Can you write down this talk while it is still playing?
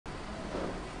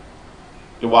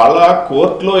ఇవాళ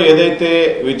కోర్టులో ఏదైతే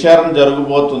విచారణ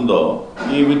జరగబోతుందో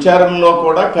ఈ విచారణలో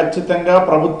కూడా ఖచ్చితంగా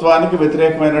ప్రభుత్వానికి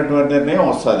వ్యతిరేకమైనటువంటి నిర్ణయం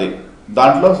వస్తుంది.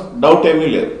 దాంట్లో డౌట్ ఏమీ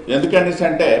లేదు. ఎందుకనేసి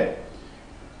అంటే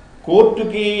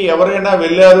కోర్టుకి ఎవరైనా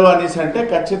వెళ్ళారు అనేసి అంటే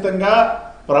ఖచ్చితంగా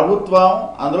ప్రభుత్వం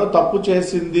అందులో తప్పు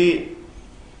చేసింది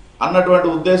అన్నటువంటి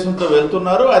ఉద్దేశంతో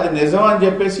వెళ్తున్నారు. అది నిజం అని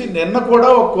చెప్పేసి నిన్న కూడా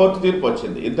ఒక కోర్టు తీర్పు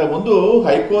వచ్చింది. ఇంతకుముందు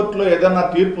హైకోర్టులో ఏదన్నా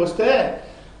తీర్పు వస్తే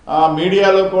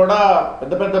మీడియాలో కూడా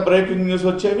పెద్ద పెద్ద బ్రేకింగ్ న్యూస్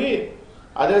వచ్చేవి.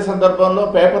 అదే సందర్భంలో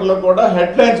పేపర్లో కూడా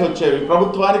హెడ్లైన్స్ వచ్చేవి,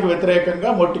 ప్రభుత్వానికి వ్యతిరేకంగా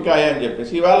మొట్టికాయ అని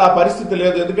చెప్పేసి. ఇవాళ ఆ పరిస్థితి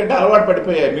లేదు. ఎందుకంటే అలవాటు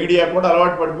పడిపోయాయి, మీడియా కూడా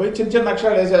అలవాటు పడిపోయి చిన్న చిన్న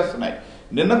అక్షరాలు వేసేస్తున్నాయి.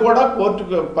 నిన్న కూడా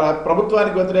కోర్టుకు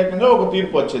ప్రభుత్వానికి వ్యతిరేకంగా ఒక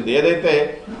తీర్పు వచ్చింది. ఏదైతే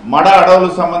మడ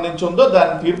అడవులకు సంబంధించి ఉందో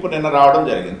దాని తీర్పు నిన్న రావడం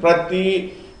జరిగింది. ప్రతి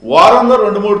వారంలో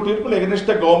 2-3 తీర్పులు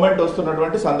ఎగనిస్ట్ గవర్నమెంట్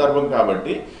వస్తున్నటువంటి సందర్భం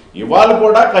కాబట్టి ఇవాళ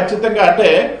కూడా ఖచ్చితంగా అంటే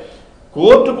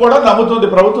కోర్టు కూడా నమ్ముతుంది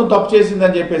ప్రభుత్వం తప్పు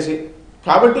చేసిందని చెప్పేసి.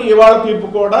 కాబట్టి ఇవాళ తీర్పు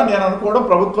కూడా నేను అనుకోవడం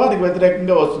ప్రభుత్వానికి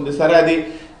వ్యతిరేకంగా వస్తుంది. సరే, అది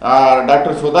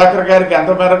డాక్టర్ సుధాకర్ గారికి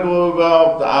ఎంత మేరకు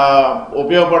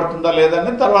ఉపయోగపడుతుందా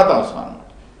లేదని తర్వాత అవసరం అనమాట.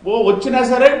 వచ్చినా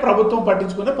సరే ప్రభుత్వం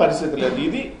పట్టించుకునే పరిస్థితి లేదు.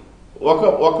 ఇది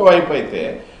ఒకవైపు అయితే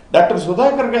డాక్టర్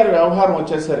సుధాకర్ గారి వ్యవహారం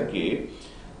వచ్చేసరికి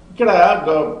ఇక్కడ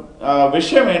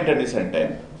విషయం ఏంటనేసి అంటే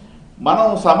మనం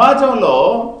సమాజంలో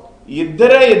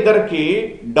ఇద్దరికి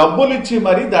డబ్బులు ఇచ్చి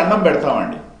మరీ దండం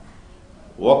పెడతామండి.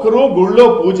 ఒకరు గుళ్ళో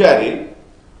పూజారి,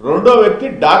 రెండో వ్యక్తి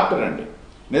డాక్టర్ అండి.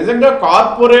 నిజంగా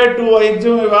కార్పొరేట్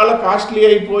వైద్యం ఇవాళ కాస్ట్లీ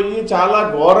అయిపోయి చాలా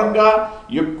ఘోరంగా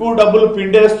ఎక్కువ డబ్బులు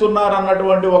పిండేస్తున్నారు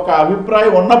అన్నటువంటి ఒక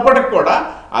అభిప్రాయం ఉన్నప్పటికి కూడా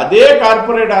అదే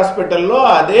కార్పొరేట్ హాస్పిటల్లో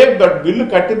అదే బిల్లు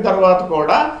కట్టిన తర్వాత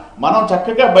కూడా మనం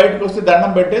చక్కగా బయటకు వస్తే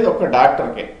దండం పెట్టేది ఒక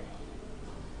డాక్టర్కే.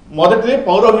 మొదటిది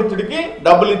పౌరోహితుడికి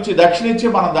డబ్బులు ఇచ్చి దక్షిణ ఇచ్చి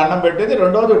మనం దండం పెట్టేది,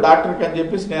 రెండవది డాక్టర్కి అని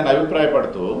చెప్పేసి నేను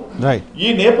అభిప్రాయపడుతూ ఈ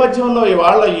నేపథ్యంలో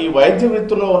ఇవాళ ఈ వైద్య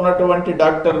వృత్తిలో ఉన్నటువంటి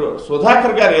డాక్టర్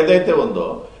సుధాకర్ గారు ఏదైతే ఉందో,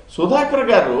 సుధాకర్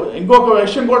గారు ఇంకొక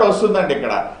విషయం కూడా వస్తుందండి.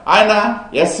 ఇక్కడ ఆయన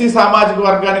ఎస్సీ సామాజిక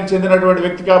వర్గానికి చెందినటువంటి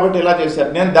వ్యక్తి కాబట్టి ఇలా చేశారు.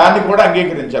 నేను దాన్ని కూడా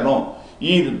అంగీకరించాను.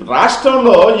 ఈ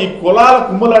రాష్ట్రంలో ఈ కులాల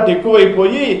కుమ్ములాట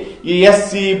ఎక్కువైపోయి ఈ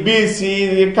ఎస్సీ, బీసీ,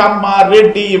 కమ్మ,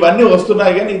 రెడ్డి ఇవన్నీ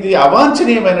వస్తున్నాయి. కానీ ఇది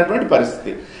అవాంఛనీయమైనటువంటి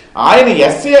పరిస్థితి. ఆయన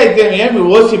ఎస్సీ అయితే ఏమి,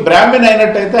 ఓసీ బ్రాహ్మణ్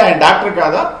అయినట్టయితే ఆయన డాక్టర్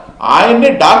కాదా? ఆయన్ని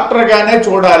డాక్టర్ గానే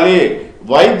చూడాలి.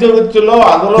 వైద్య వృత్తిలో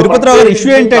అందులో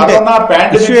ఇష్యూ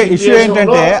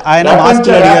ఏంటంటే ఆయన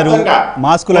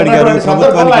మాస్కులు అడిగారు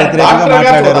ప్రభుత్వానికి వ్యతిరేకంగా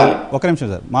మాట్లాడారు. ఒక నిమిషం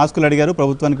సార్, మాస్కులు అడిగారు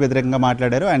ప్రభుత్వానికి వ్యతిరేకంగా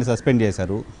మాట్లాడారు, ఆయన సస్పెండ్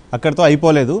చేశారు. అక్కడితో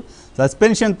అయిపోలేదు.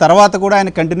 సస్పెన్షన్ తర్వాత కూడా ఆయన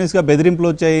కంటిన్యూస్గా బెదిరింపులు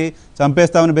వచ్చాయి,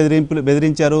 చంపేస్తామని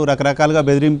బెదిరించారు. రకరకాలుగా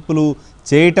బెదిరింపులు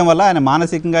చేయటం వల్ల ఆయన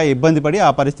మానసికంగా ఇబ్బంది పడి ఆ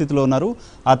పరిస్థితిలో ఉన్నారు.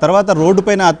 ఆ తర్వాత రోడ్డు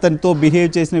పైన అతనితో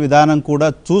బిహేవ్ చేసిన విధానం కూడా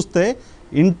చూస్తే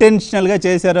ఇంటెన్షనల్గా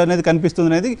చేశారు అనేది కనిపిస్తుంది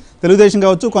అనేది తెలుగుదేశం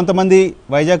కావచ్చు, కొంతమంది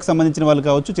వైజాగ్ సంబంధించిన వాళ్ళు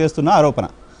కావచ్చు చేస్తున్న ఆరోపణ.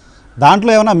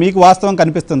 దాంట్లో ఏమైనా మీకు వాస్తవం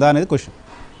కనిపిస్తుందా అనేది క్వశ్చన్.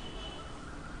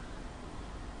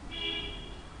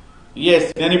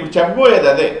 నేను ఇప్పుడు చెప్పబోయేది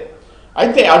అదే.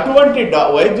 అయితే అటువంటి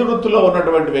వైద్య వృత్తిలో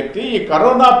ఉన్నటువంటి వ్యక్తి ఈ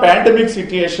కరోనా పాండమిక్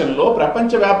సిచ్యుయేషన్ లో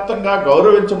ప్రపంచవ్యాప్తంగా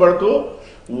గౌరవించబడుతూ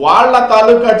వాళ్ళ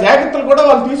తాలూకా జాగ్రత్తలు కూడా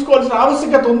వాళ్ళు తీసుకోవాల్సిన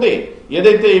ఆవశ్యకత ఉంది.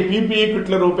 ఏదైతే ఈ పీపీఈ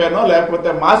కిట్ల రూపేనో లేకపోతే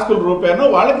మాస్కుల రూపేనో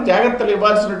వాళ్ళకి జాగ్రత్తలు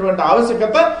ఇవ్వాల్సినటువంటి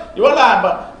ఆవశ్యకత ఇవాళ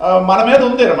మన మీద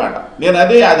ఉంది అనమాట. నేను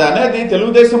అది అనేది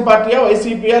తెలుగుదేశం పార్టీయా,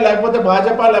 వైసీపీయా, లేకపోతే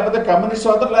భాజపా, లేకపోతే కమ్యూనిస్ట్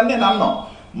సోదరులు అని నేను అన్నాం.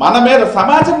 మన మీద,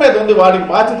 సమాజం మీద ఉంది వాడికి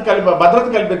భద్రత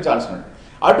కల్పించాల్సిన.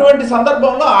 అటువంటి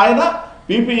సందర్భంలో ఆయన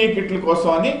పీపీఈ కిట్ల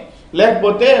కోసం అని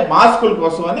లేకపోతే మాస్కుల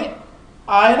కోసం అని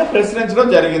ఆయన ప్రశ్నించడం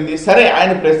జరిగింది. సరే,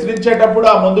 ఆయన ప్రశ్నించేటప్పుడు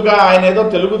ముందుగా ఆయన ఏదో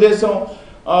తెలుగుదేశం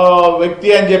వ్యక్తి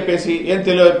అని చెప్పేసి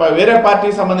వేరే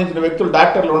పార్టీకి సంబంధించిన వ్యక్తులు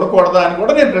డాక్టర్లు ఉండకూడదా అని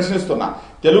కూడా నేను ప్రశ్నిస్తున్నా.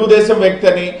 తెలుగుదేశం వ్యక్తి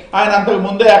అని ఆయన అంతకు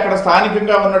ముందే అక్కడ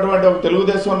స్థానికంగా ఉన్నటువంటి ఒక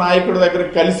తెలుగుదేశం నాయకుడి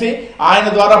దగ్గరికి కలిసి ఆయన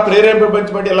ద్వారా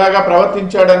ప్రేరేపించబడి ఇలాగా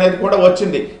ప్రవర్తించాడు అనేది కూడా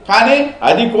వచ్చింది. కానీ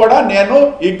అది కూడా నేను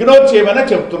ఇగ్నోర్ చేయమని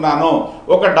చెప్తున్నాను.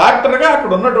 ఒక డాక్టర్గా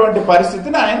అక్కడ ఉన్నటువంటి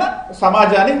పరిస్థితిని ఆయన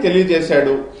సమాజానికి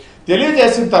తెలియజేశాడు.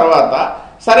 తెలియజేసిన తర్వాత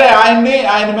సరే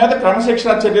ఆయన మీద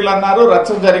క్రమశిక్షణ చర్యలు అన్నారు,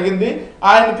 రచ్చ జరిగింది.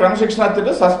 ఆయన క్రమశిక్షణ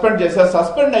చర్యలు సస్పెండ్ చేశారు.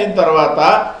 సస్పెండ్ అయిన తర్వాత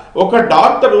ఒక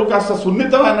డాక్టరు కాస్త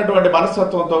సున్నితమైనటువంటి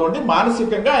మనస్తత్వంతో ఉండి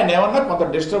మానసికంగా ఆయన ఏమన్నా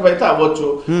కొంత డిస్టర్బ్ అయితే అవ్వచ్చు.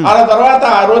 ఆ తర్వాత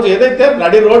ఆ రోజు ఏదైతే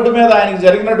నడి రోడ్డు మీద ఆయనకి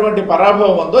జరిగినటువంటి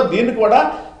పరాభవం ఉందో దీన్ని కూడా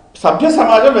సభ్య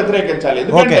సమాజం వ్యతిరేకించాలి.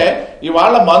 ఎందుకంటే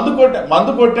ఇవాళ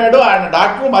మందు కొట్టాడు ఆయన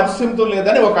డాక్టర్, మత్స్యంతో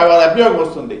లేదని ఒక అభియోగం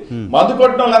వస్తుంది. మందు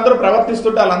కొట్టిన వాళ్ళందరూ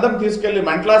ప్రవర్తిస్తుంటే వాళ్ళందరూ తీసుకెళ్లి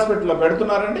మెంటల్ హాస్పిటల్లో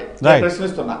పెడుతున్నారండి.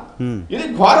 ప్రశ్నిస్తున్నా, ఇది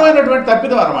ఘోరమైనటువంటి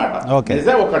తప్పిదం అనమాట.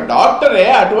 నిజం, ఒక డాక్టరే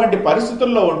అటువంటి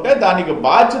పరిస్థితుల్లో ఉంటే దానికి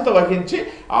బాధ్యత వహించి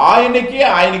ఆయనకి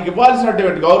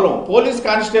ఇవ్వాల్సినటువంటి గౌరవం పోలీస్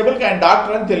కానిస్టేబుల్ కి ఆయన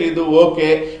డాక్టర్ అని తెలియదు, ఓకే,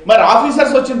 మరి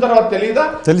ఆఫీసర్స్ వచ్చిన తర్వాత తెలియదా?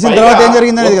 తెలిసిన తర్వాత ఏం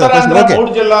జరిగింది?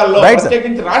 మూడు జిల్లాల్లో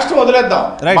ప్రత్యేకించి రాష్ట్రం వదిలేద్దాం,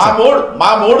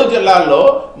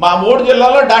 మా మూడు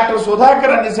జిల్లాల్లో డాక్టర్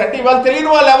సుధాకర్ అనేసి అంటే ఇవాళ తెలియని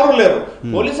వాళ్ళు ఎవరు లేరు.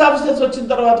 పోలీస్ ఆఫీసర్స్ వచ్చిన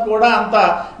తర్వాత కూడా అంత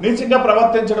నీచంగా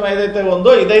ప్రవర్తించడం ఏదైతే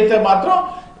ఉందో ఇదైతే మాత్రం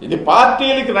ఇది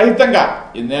పార్టీలకు రహితంగా,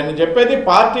 నేను చెప్పేది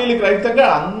పార్టీలకు రహితంగా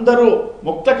అందరూ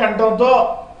ముక్త కంఠంతో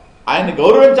ఆయన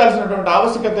గౌరవించాల్సినటువంటి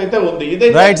ఆవశ్యకత అయితే ఉంది.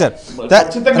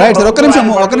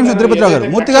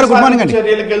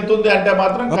 చర్యలకు వెళ్తుంది అంటే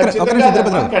మాత్రం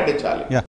ఖచ్చితంగా ఖండించాలి.